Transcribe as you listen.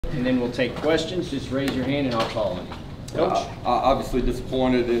and then we'll take questions. Just raise your hand and I'll call on you. Coach? Obviously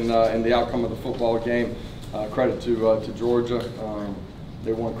disappointed in the outcome of the football game. Credit to Georgia.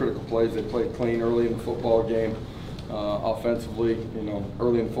 They won critical plays. They played clean early in the football game. Offensively,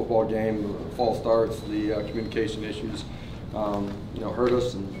 early in the football game, the false starts, the communication issues, hurt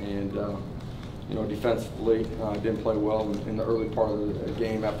us, and defensively didn't play well in the early part of the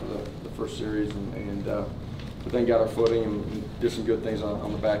game after the first series, but then got our footing and did some good things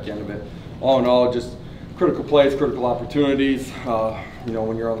on the back end of it. All in all, just critical plays, critical opportunities.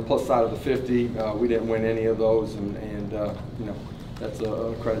 When you're on the plus side of the 50, we didn't win any of those, and that's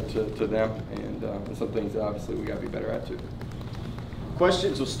a credit to them, and some things that obviously we got to be better at too.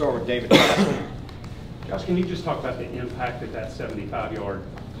 Questions? We'll start with David. Josh, can you just talk about the impact that 75-yard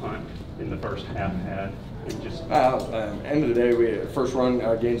punt in the first half had? And just end of the day, we first run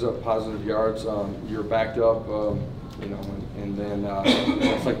gains up positive yards. You're backed up, and then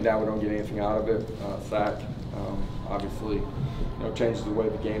second down we don't get anything out of it. Sack, obviously, changes the way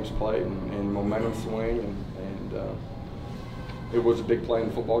the game's played and momentum swing, and it was a big play in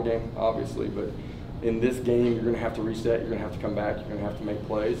the football game, obviously, but in this game, you're going to have to reset, you're going to have to come back, you're going to have to make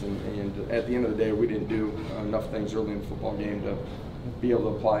plays, and at the end of the day, we didn't do enough things early in the football game to be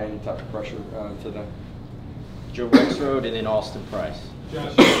able to apply any type of pressure to them. Joe Rexroad and then Austin Price.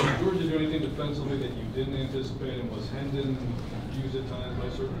 Josh, did Georgia do anything defensively that you didn't anticipate, and was Hendon confused at times by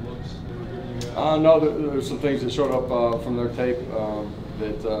certain looks they were giving you guys? No, there's some things that showed up from their tape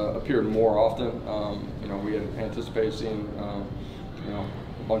that appeared more often. We had anticipated seeing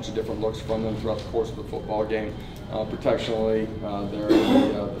a bunch of different looks from them throughout the course of the football game. Protectionally, there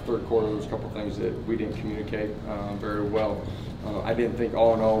in the third quarter, there was a couple of things that we didn't communicate very well. I didn't think,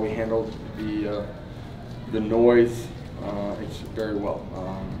 all in all, we handled the noise very well.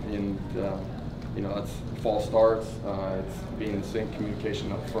 That's false starts. It's being in sync,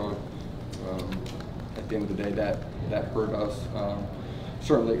 communication up front. At the end of the day, that hurt us.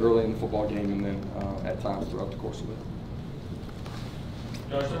 Certainly early in the football game, and then at times throughout the course of it.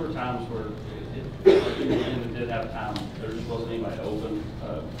 Josh, there were times where it did have time. There just wasn't anybody open.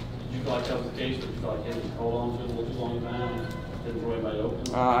 Did you feel like that was the case, or did you feel like you hold on to it a little too long time? Didn't throw anybody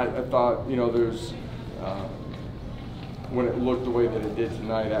open? I thought, there's when it looked the way that it did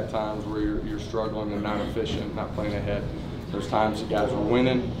tonight, at times where you're struggling and not efficient, not playing ahead. There's times the guys were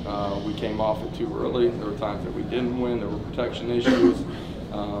winning. We came off it too early. There were times that we didn't win. There were protection issues,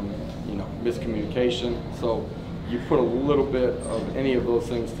 miscommunication. So you put a little bit of any of those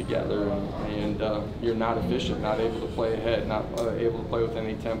things together, and you're not efficient, not able to play ahead, not able to play with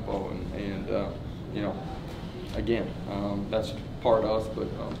any tempo, and again, that's part us, but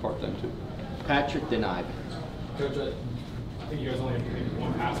part them too. Patrick Denive. Coach, I think you guys only have completed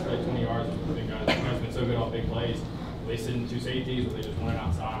one pass for 20 yards. I think you guys have been so good on big plays. Were they sitting two safeties, or they just running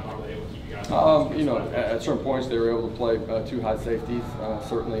outside? How were they able to keep you guys? At certain points they were able to play two high safeties,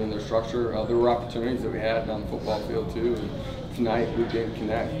 certainly in their structure. There were opportunities that we had on the football field too. And tonight we didn't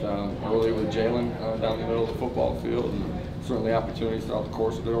connect early with Jalen down the middle of the football field, and certainly opportunities throughout the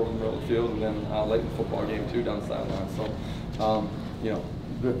course of it over the middle of the field, and then late in the football game too down the sideline. So,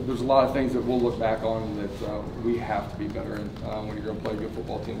 there's a lot of things that we'll look back on that we have to be better in when you're going to play a good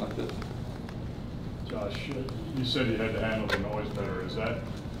football team like this. Josh, you said you had to handle the noise better.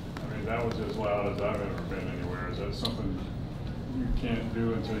 That was as loud as I've ever been anywhere. Is that something you can't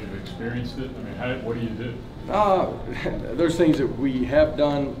do until you've experienced it? What do you do? There's things that we have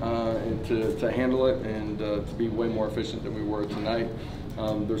done to handle it and to be way more efficient than we were tonight.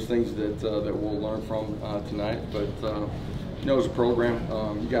 There's things that we'll learn from tonight, but as a program,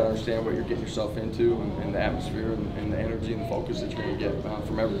 you got to understand what you're getting yourself into, and the atmosphere and the energy and the focus that you're going to get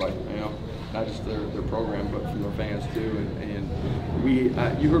from everybody. Not just their program, but from their fans too. And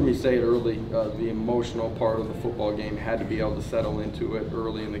you heard me say it early. The emotional part of the football game had to be able to settle into it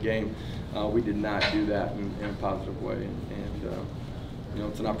early in the game. We did not do that in a positive way, and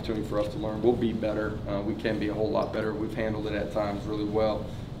it's an opportunity for us to learn. We'll be better. We can be a whole lot better. We've handled it at times really well.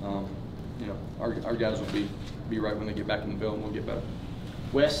 Our guys will be right when they get back in the building. We'll get better.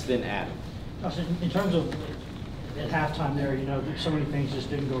 Wes, then Adam. In terms of at halftime there, so many things just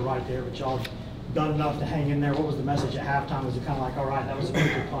didn't go right there, but y'all done enough to hang in there. What was the message at halftime? Was it kind of like, all right, that was a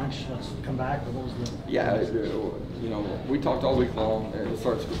big punch, let's come back? Or what was the we talked all week long. It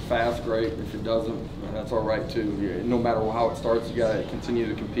starts fast, great. If it doesn't, that's all right too. No matter how it starts, you got to continue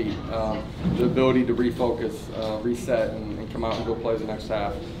to compete. The ability to refocus, reset, and come out and go play the next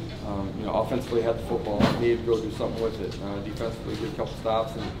half. Offensively had the football, needed to go do something with it. Defensively, get a couple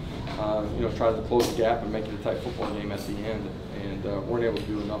stops and try to close the gap and make it a tight football game at the end. And weren't able to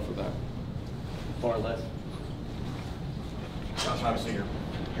do enough of that. Far left. Josh, obviously you're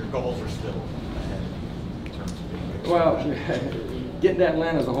your goals are still ahead in terms of being big? Well, getting to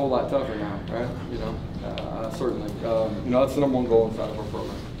Atlanta is a whole lot tougher now, right? You know, certainly. You know, that's the #1 goal inside of our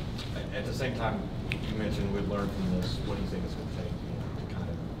program. At the same time, you mentioned we'd learn from this. What do you think it's going to take, to kind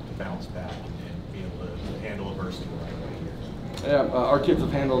of bounce back and be able to handle adversity the right way here? Yeah, our kids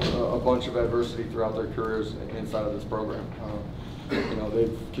have handled a bunch of adversity throughout their careers inside of this program. You know,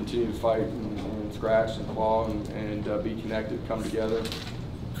 they've continued to fight and scratch and claw and be connected, come together.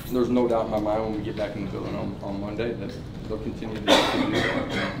 There's no doubt in my mind when we get back in the building on Monday that they'll continue to do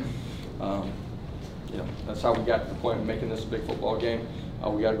that. You know, that's how we got to the point of making this a big football game.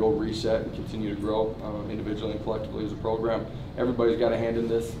 We got to go reset and continue to grow individually and collectively as a program. Everybody's got a hand in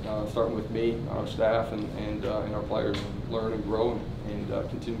this, starting with me, our staff, and our players. Learn and grow and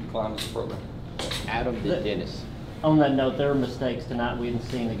continue to climb this program. Adam, then Dennis. On that note, there were mistakes tonight we hadn't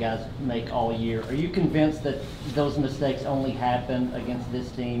seen the guys make all year. Are you convinced that those mistakes only happen against this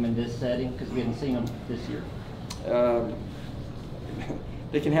team in this setting? Because we hadn't seen them this year.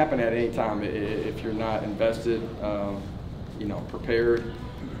 They can happen at any time if you're not invested, you know, prepared.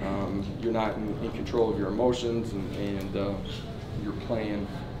 You're not in control of your emotions, and you're playing,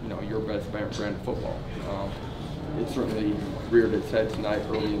 you know, your best brand of football. It certainly reared its head tonight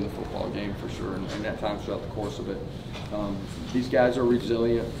early in the football game for sure, and at times throughout the course of it. These guys are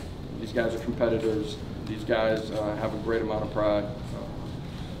resilient. These guys are competitors. These guys have a great amount of pride.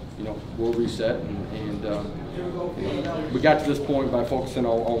 You know, we'll reset, and you know, we got to this point by focusing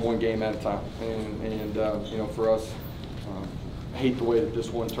on one game at a time. And you know, for us, I hate the way that this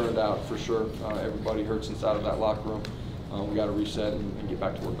one turned out for sure. Everybody hurts inside of that locker room. We got to reset and get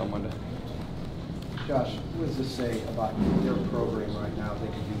back to work on Monday. Josh, what does this say about your program right now? They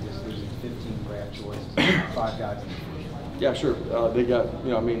could do this losing 15 draft choices, 5 guys in the first round. Yeah, sure. They got, you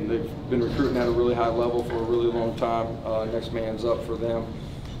know, I mean, they've been recruiting at a really high level for a really long time. Next man's up for them.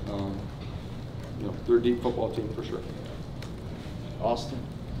 You know, they're a deep football team for sure. Austin?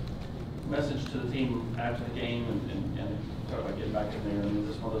 Message to the team after the game and talk about getting back in there. I mean,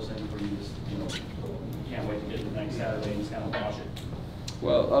 is this one of those things where you just, you know, you can't wait to get to the next Saturday and just kind of wash it?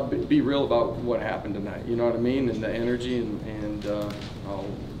 Well, be real about what happened tonight. You know what I mean, and the energy and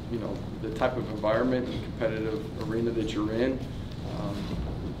you know, the type of environment and competitive arena that you're in.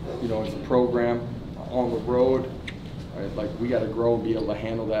 You know, as a program on the road, right, like we got to grow and be able to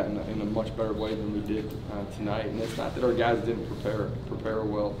handle that in a much better way than we did tonight. And it's not that our guys didn't prepare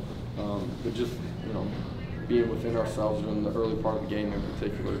well, but just, you know, being within ourselves in the early part of the game in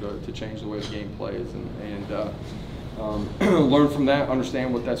particular to change the way the game plays and learn from that,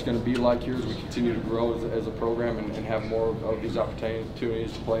 understand what that's going to be like here as we continue to grow as a program and have more of these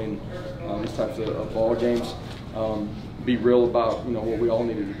opportunities to play in these types of ball games. Be real about, you know, what we all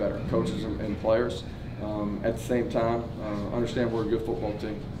need to do better, coaches and players. At the same time, understand we're a good football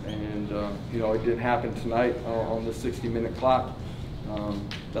team, and you know, it didn't happen tonight on the 60-minute clock.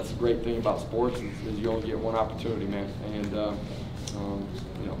 That's the great thing about sports is you only get one opportunity, man. And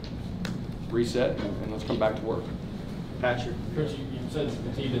you know, reset and let's come back to work. Patrick? Coach, you said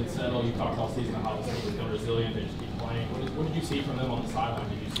the team didn't settle. You talked all season about how the team has been resilient. They just keep playing. What did you see from them on the sideline?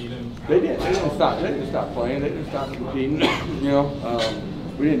 Did you see them? They didn't stop. They didn't stop playing. They didn't stop competing. You know,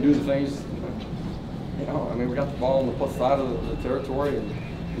 we didn't do the things. You know, I mean, we got the ball on the plus side of the territory, and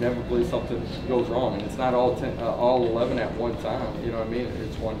inevitably something goes wrong. And it's not all 11 at one time. You know what I mean?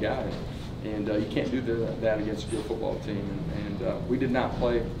 It's one guy, and you can't do that against a good football team. And we did not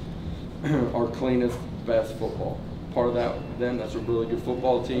play our cleanest, best football. Part of that, then, that's a really good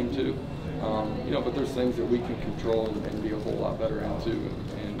football team too. You know, but there's things that we can control and be a whole lot better at too.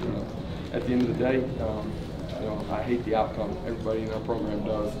 And at the end of the day, you know, I hate the outcome. Everybody in our program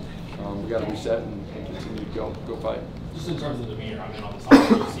does. We got to reset and continue to go fight. Just in terms of demeanor, I mean, on the sideline,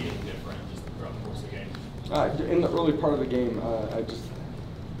 do you see anything different just throughout the course of the game? In the early part of the game,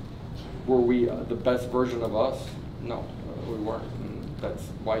 were we the best version of us? No, we weren't. That's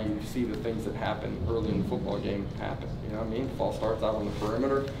why you see the things that happen early in the football game happen. You know what I mean? False starts out on the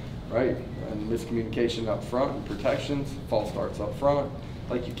perimeter, right? And miscommunication up front and protections, false starts up front.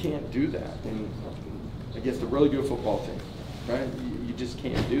 Like, you can't do that against a really good football team, right? You just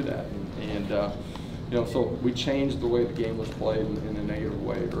can't do that. And you know, so we changed the way the game was played in a negative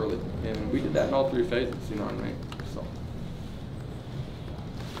way early. And we did that in all 3 phases, you know what I mean? So.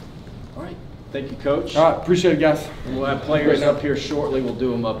 All right. Thank you, Coach. All right, appreciate it, guys. We'll have players up here shortly. We'll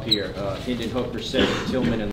do them up here. Hendon Hooker, Cedric Tillman, and